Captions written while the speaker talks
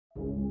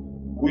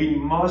We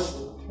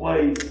must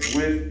play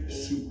with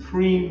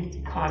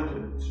supreme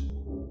confidence.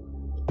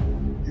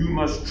 You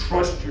must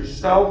trust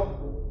yourself.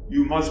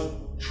 You must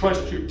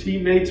trust your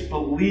teammates.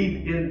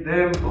 Believe in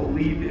them.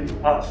 Believe in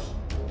us.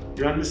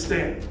 You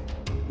understand?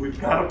 We've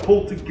got to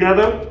pull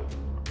together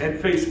and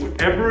face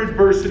whatever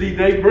adversity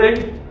they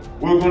bring.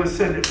 We're going to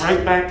send it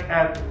right back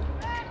at them.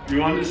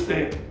 You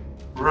understand?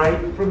 Right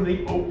from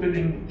the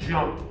opening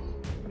jump.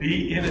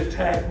 Be in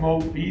attack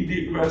mode, be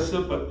the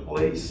aggressor, but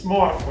play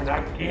smart. We're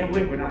not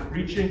gambling, we're not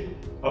reaching,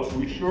 but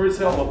we sure as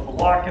hell are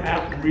blocking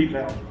out and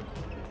rebounding.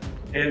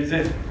 And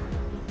then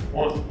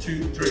 1,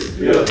 2,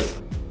 3. Yeah.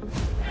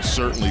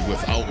 Certainly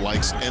without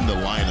Likes in the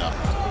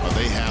lineup,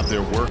 they have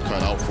their work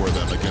cut out for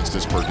them against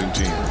this Purdue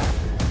team.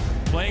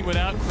 Playing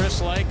without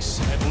Chris Likes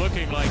and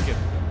looking like it.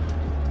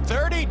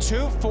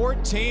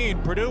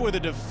 32-14, Purdue with a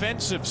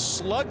defensive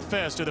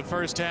slugfest of the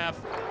first half.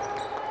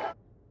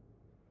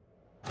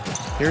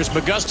 Here's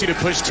McGusty to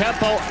push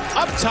tempo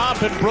up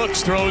top, and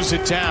Brooks throws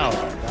it down.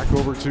 Back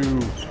over to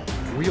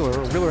Wheeler.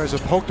 Wheeler has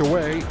it poked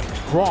away.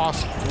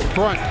 Cross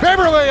front.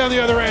 Beverly on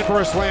the other end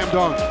for a slam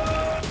dunk.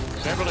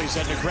 Beverly's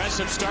had an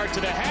aggressive start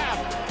to the half,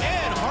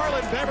 and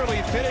Harlan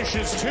Beverly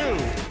finishes 2.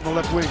 The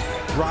left wing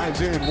drives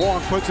in. Wong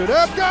puts it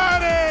up.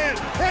 Got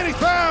it! And he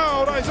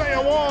fouled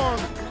Isaiah Wong.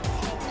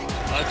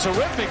 A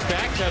terrific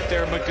backup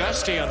there,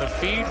 McGusty on the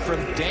feed from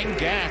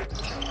Dengak.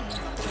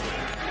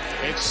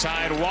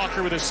 Inside,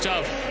 Walker with a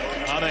stuff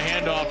on the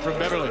handoff from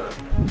Beverly.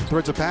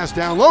 Threads a pass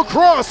down low.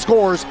 Cross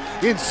scores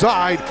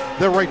inside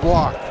the right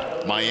block.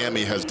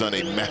 Miami has done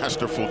a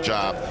masterful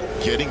job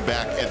getting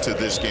back into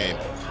this game.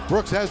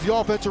 Brooks has the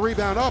offensive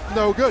rebound up.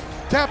 No good.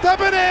 Tapped up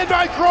and in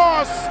by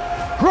Cross.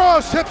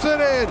 Cross tips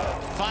it in.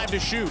 5 to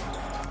shoot.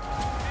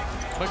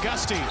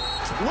 McGusty.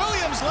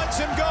 Williams lets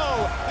him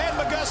go, and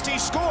McGusty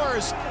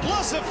scores,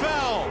 plus a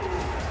foul.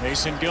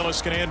 Mason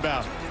Gillis can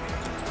inbound.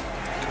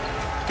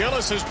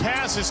 Gillis's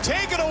pass is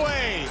taken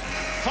away.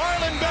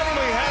 Harlan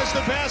Beverly has the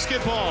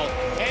basketball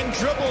and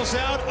dribbles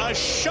out a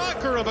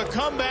shocker of a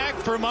comeback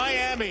for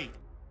Miami.